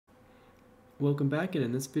Welcome back, and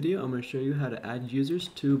in this video I'm going to show you how to add users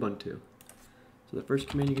to Ubuntu. So the first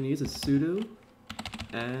command you're going to use is sudo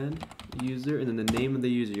add user and then the name of the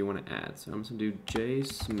user you want to add. So I'm just going to do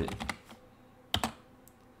jsmith. And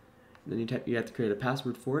then you have to create a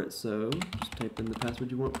password for it, so just type in the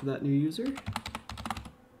password you want for that new user.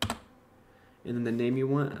 And then the name you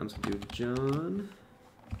want, I'm just going to do John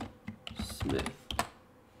Smith.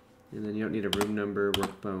 And then you don't need a room number,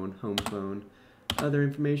 work phone, home phone, other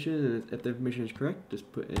information, and if the information is correct,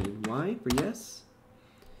 just put in Y for yes.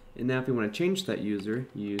 And now if you want to change that user,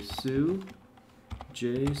 use su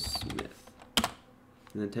jsmith.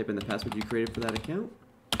 And then type in the password you created for that account.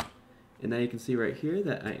 And now you can see right here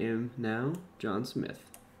that I am now John Smith.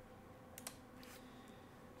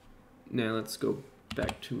 Now let's go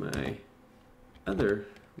back to my other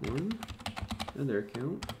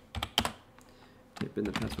account. Type in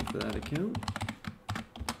the password for that account.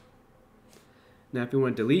 Now if you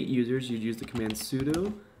want to delete users, you'd use the command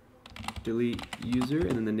sudo delete user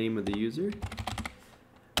and then the name of the user.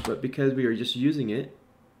 But because we are just using it,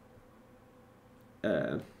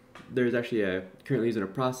 there's actually currently using a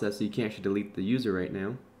process, so you can't actually delete the user right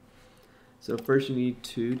now. So first you need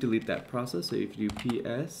to delete that process. So if you do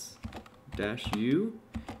ps-u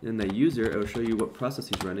and then the user, it will show you what process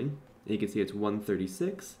he's running. And you can see it's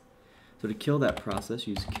 136. So to kill that process,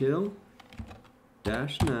 use kill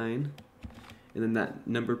 -9 and then that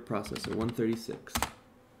number process, so 136.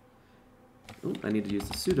 Oh, I need to use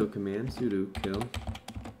the sudo command, sudo kill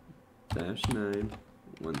 -9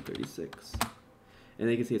 136. And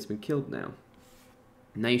then you can see it's been killed now.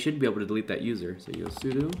 Now you should be able to delete that user. So you go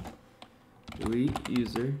sudo delete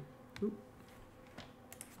user. Oop.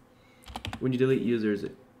 When you delete users,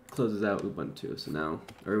 it closes out Ubuntu. So now,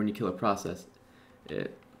 or when you kill a process,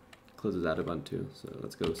 it closes out Ubuntu. So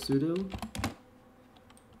let's go sudo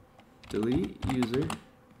delete user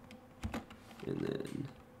and then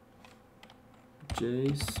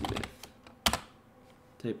jsmith.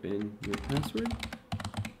 Type in your password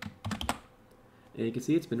and you can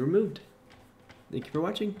see it's been removed. Thank you for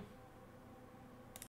watching.